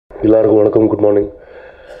எல்லாருக்கும் வணக்கம், good morning.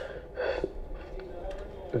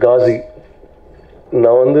 Kashi,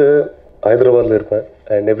 நான் வந்து ஹைதராபாத்தில் இருப்பேன்.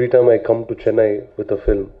 And every time I come to Chennai with a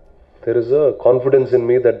film, there is a confidence in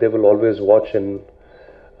me that they will always watch and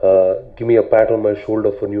give me a pat on my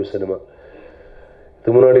shoulder for new cinema.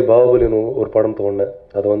 இதுக்கு முன்னாடி பாகுபலின்னு ஒரு படம் தோணுனேன்.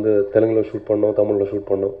 அதை வந்து தெலுங்கில் shoot பண்ணோம், தமிழில் shoot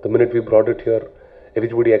பண்ணோம். The minute we brought it here,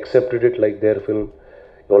 everybody accepted it like their film.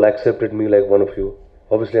 You all accepted me like one of you.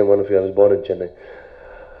 Obviously I'm one of you. I was born in Chennai.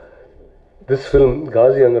 This film,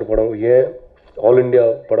 Ghazi Angar padam, yeah, all India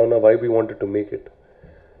padamna, why we wanted to make it.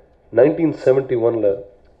 1971 la,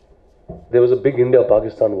 there was a big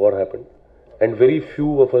India-Pakistan war happened, and very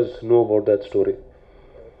few of us know about that story.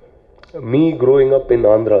 Me growing up in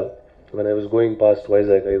Andhra, when I was going past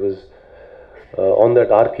Vizag, I was on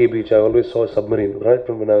that RK beach. I always saw a submarine right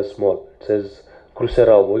from when I was small. It says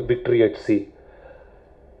Crucera, victory at sea.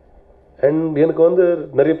 And எனக்கு வந்து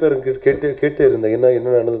நிறைய பேர் கேட்டே இருந்தேன்,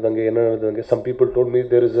 என்ன நடந்தது. Some people told me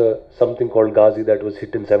there is something called Ghazi that was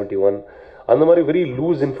hit in 71. அந்த மாதிரி very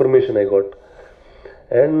loose information I got.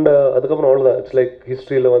 And அதுக்கப்புறம் அவ்வளோதான். It's like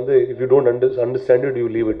historyல வந்து if you don't understand it, you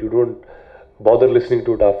leave it. You don't bother listening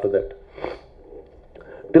to it after that.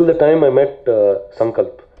 Till the time I met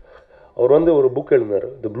Sankalp. அவர் வந்து ஒரு book எழுதினார்,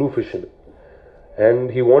 The Blue Fish. And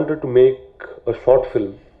he wanted to make a short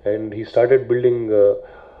film. And he started building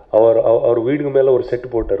அவர் வீடுக்கு மேலே ஒரு set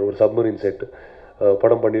போட்டார், ஒரு submarine set.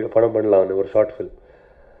 படம் பண்ணலான்னு ஒரு short film.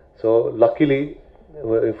 So luckily,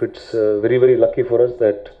 if it's very very lucky for us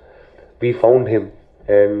that we found him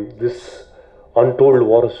and this untold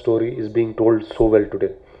war story is being told so well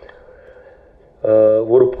today.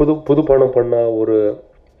 ஒரு புது படம் பண்ணால், ஒரு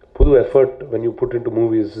புது effort when you put into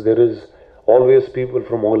movies, there is always people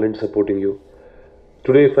from all ends supporting you.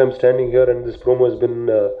 Today if I'm standing here and this promo has been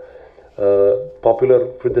popular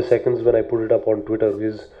with the seconds when I put it up on Twitter,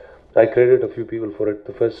 is I credit a few people for it.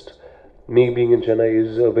 The first, me being in Chennai,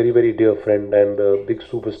 is a very very dear friend and a big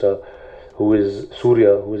superstar who is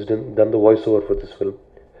Surya, who has done the voiceover for this film.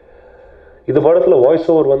 இந்த படத்துல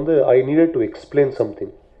voiceover வந்து I needed to explain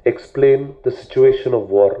something, explain the situation of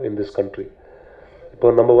war in this country.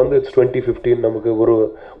 இப்போ நம்ம வந்து it's 2015, நமக்கு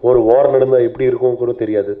ஒரு war நடந்தால் எப்படி இருக்கும் கூட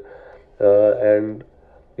தெரியாது. And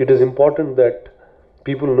it is important that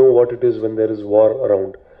people know what it is when there is war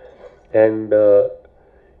around, and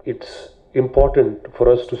it's important for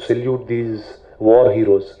us to salute these war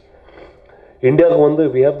heroes. India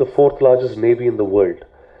we have the 4th largest navy in the world,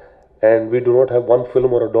 and we do not have one film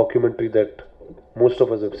or a documentary that most of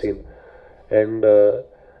us have seen. And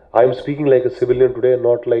I am speaking like a civilian today,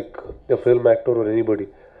 not like a film actor or anybody.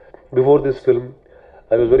 Before this film,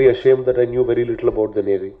 I was very ashamed that I knew very little about the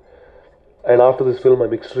navy, and after this film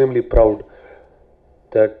I'm extremely proud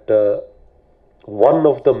that one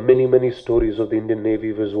of the many stories of the Indian Navy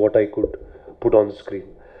was what I could put on the screen.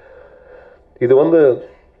 இது வந்து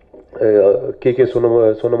KK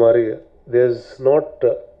சொன்ன மாதிரி, there's not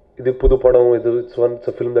இது புது படம், it's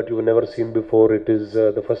a film that you've never seen before. It is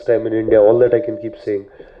the first time in India, all that I can keep saying.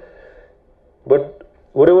 But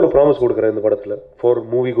ஒரே ஒரு promise கொடுக்குறேன் இந்த படத்தில் for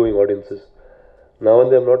movie going audiences. நான்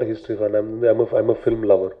வந்து I'm not a history fan, I'm a film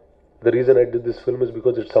lover. The reason I did this film is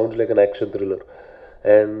because it sounds like an action thriller.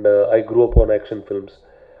 And I grew up on action films.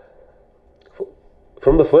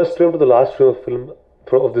 From the first frame to the last frame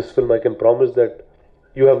of this film, I can promise that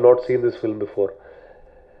you have not seen this film before.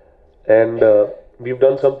 And we've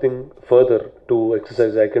done something further to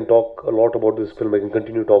exercise. I can talk a lot about this film. I can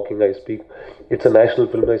continue talking. I speak. It's a national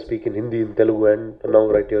film. I speak in Hindi, in Telugu, and now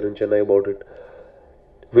right here in Chennai about it.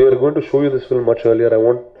 We are going to show you this film much earlier. I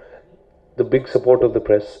want the big support of the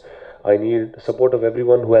press. I need support of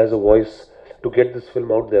everyone who has a voice to get this film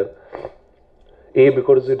out there. A,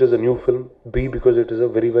 because it is a new film. B, because it is a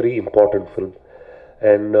very very important film.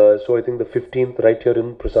 And so I think the 15th, right here in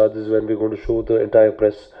Prasad, is when we're going to show the entire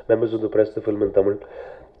press, members of the press, the film in Tamil.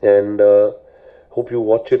 And hope you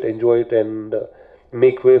watch it, enjoy it, and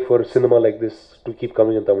make way for cinema like this to keep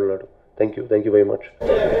coming in Tamil Nadu. Thank you very much.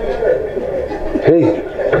 Hey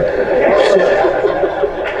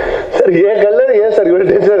sir, yes sir, you are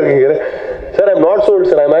dead sir. Sir, I'm not so old,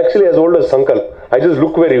 sir. I'm actually as old as Sankalp. I just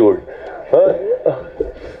look very old.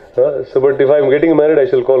 So, but if I'm getting married, I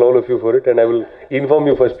shall call all of you for it, and I will inform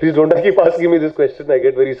you first. Please don't keep asking me this question. I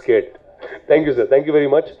get very scared. Thank you, sir. Thank you very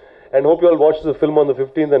much. And hope you all watch the film on the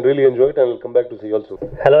 15th and really enjoy it, and I'll come back to see you all soon.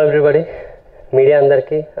 Hello, everybody. Media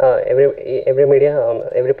andarki, every media,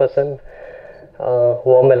 every person,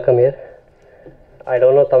 warm welcome here. I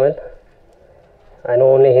don't know Tamil. I know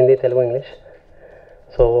only Hindi, Telugu, English.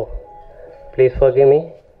 So, please forgive me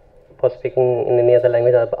for speaking in any other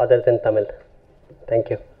language other than Tamil. Thank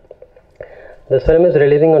you. This film is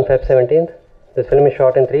releasing on Feb 17th This film is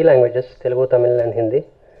shot in 3 languages, Telugu, Tamil and Hindi.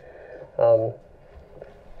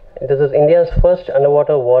 This is India's first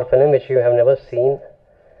underwater war film which you have never seen.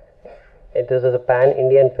 This is a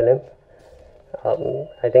pan-Indian film.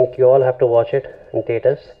 I think you all have to watch it in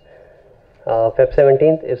theaters. Feb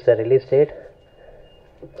 17th is the release date.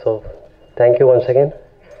 So thank you once again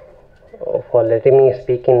for letting me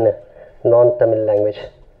speak in non-Tamil language.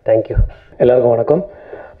 Thank you. எல்லாருக்கும் வணக்கம்.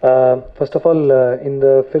 First of all இந்த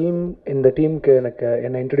film இந்த டீமுக்கு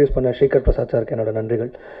என்னை introduce பண்ண ஸ்ரீகர் பிரசாத் சாருக்கு என்னோட நன்றிகள்.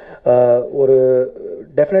 ஒரு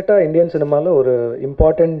டெஃபினட்டாக இந்தியன் சினிமாவில் ஒரு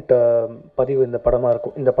இம்பார்ட்டண்ட் பதிவு இந்த படமாக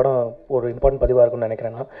இருக்கும். இந்த படம் ஒரு இம்பார்ட்டன்ட் பதிவாக இருக்கும்னு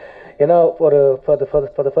நினைக்கிறேன் நான். ஏன்னா ஒரு ஃபார்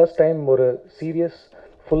த ஃபர்ஸ்ட் டைம் ஒரு சீரியஸ்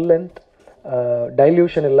ஃபுல் லென்த்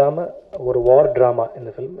டைல்யூஷன் இல்லாமல் ஒரு வார் ட்ராமா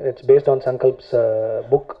இந்த film. It's based on சங்கல்ப்ஸ்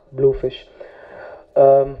book blue fish.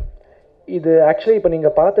 இது ஆக்சுவலி இப்போ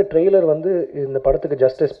நீங்கள் பார்த்த ட்ரெய்லர் வந்து இந்த படத்துக்கு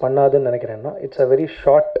ஜஸ்டிஸ் பண்ணாதுன்னு நினைக்கிறேன்னா, it's a very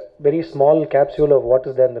short very small capsule of what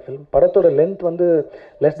is there இந்த ஃபில்ம். படத்தோட லென்த் வந்து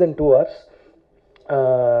less than 2 hours.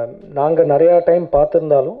 நாங்கள் நிறையா டைம்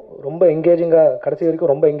பார்த்துருந்தாலும் ரொம்ப எங்கேஜிங்காக கடைசி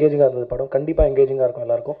வரைக்கும் ரொம்ப எங்கேஜிங்காக இருந்தது படம். கண்டிப்பாக எங்கேஜிங்காக இருக்கும்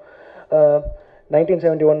எல்லாருக்கும்.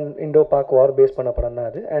 1971 இண்டோ பாக் வார் பேஸ் பண்ண படம் தான்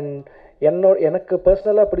அது. அண்ட் எனக்கு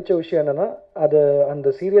பர்சனலாக பிடிச்ச விஷயம் என்னென்னா, அது அந்த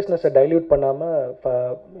சீரியஸ்னஸை டைல்யூட் பண்ணாமல்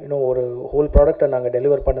இன்னும் ஒரு ஹோல் ப்ராடக்டை நாங்கள்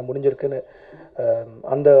டெலிவர் பண்ண முடிஞ்சிருக்குன்னு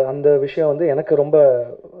அந்த விஷயம் வந்து எனக்கு ரொம்ப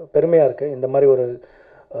பெருமையாக இருக்குது. இந்த மாதிரி ஒரு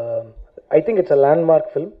I think it's a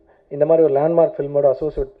landmark film. இந்த மாதிரி ஒரு லேண்ட்மார்க் ஃபில்மோட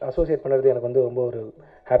அசோசியேட் பண்ணுறது எனக்கு வந்து ரொம்ப ஒரு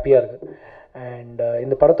ஹாப்பியாக இருக்குது. அண்ட்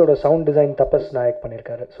இந்த படத்தோட சவுண்ட் டிசைன் தபஸ் நாயக்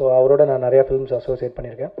பண்ணியிருக்காரு. ஸோ அவரோட நான் நிறையா ஃபில்ம்ஸ் அசோசியேட்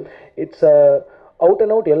பண்ணியிருக்கேன். இட்ஸ் அவுட்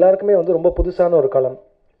அண்ட் அவுட் எல்லாருக்குமே வந்து ரொம்ப புதுசான ஒரு களம்.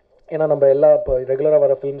 ஏன்னா நம்ம இப்போ ரெகுலராக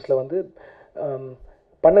வர ஃபில்ம்ஸில் வந்து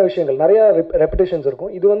பண்ண விஷயங்கள் நிறையா ரெப்பிட்டேஷன்ஸ்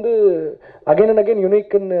இருக்கும். இது வந்து அகைன் அண்ட் அகைன்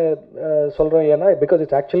யூனிக்குன்னு சொல்கிறோம். ஏன்னா பிகாஸ்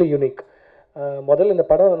இட்ஸ் ஆக்சுவலி யூனிக். முதல்ல இந்த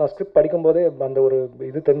படம் நான் ஸ்கிரிப்ட் படிக்கும்போதே அந்த ஒரு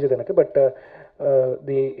இது தெரிஞ்சது எனக்கு. But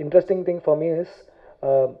the interesting thing for me is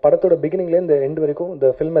படத்தோட பிகினிங்லேருந்து இந்த எண்ட் வரைக்கும்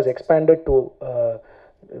இந்த ஃபில்ம் ஹஸ் எக்ஸ்பேண்டட் டு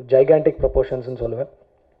ஜைகாண்டிக் ப்ரொபோர்ஷன்ஸ்னு சொல்லுவேன்.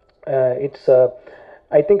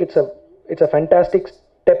 I think it's a fantastic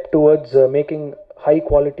step towards making high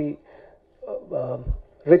quality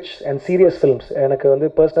rich and serious films. எனக்கு வந்து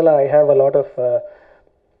பர்சனலாக I have a lot of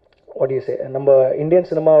what do you say, நம்ம Indian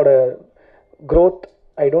சினிமாவோட growth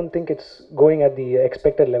I don't think it's going at the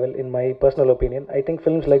expected level in my personal opinion. I think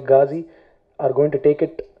films like Ghazi are going to take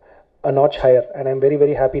it a notch higher and I'm very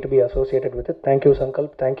very happy to be associated with it. Thank you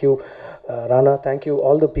Sankalp, thank you Rana, thank you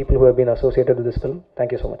all the people who have been associated with this film.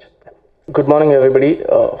 Thank you so much. Good morning everybody.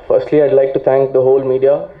 Firstly I'd like to thank the whole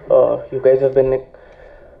media. You guys have been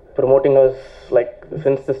promoting us like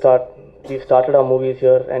since the start. We've started our movies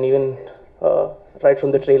here and even right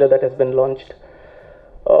from the trailer that has been launched.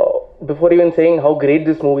 Before even saying how great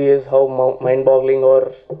this movie is, how mind-boggling or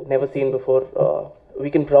never seen before,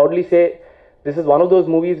 we can proudly say this is one of those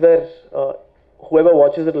movies where whoever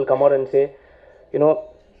watches it will come out and say, you know,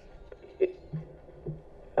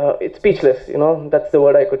 it's speechless, you know, that's the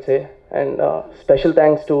word I could say. And special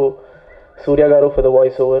thanks to Surya Garu for the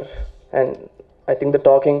voiceover, and I think the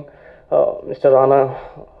talking, Mr. Rana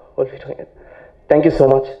will be doing it. Thank you so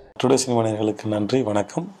much. Today cinema நேயர்களுக்கு நன்றி,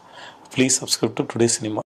 வணக்கம். Please subscribe to today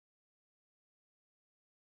cinema.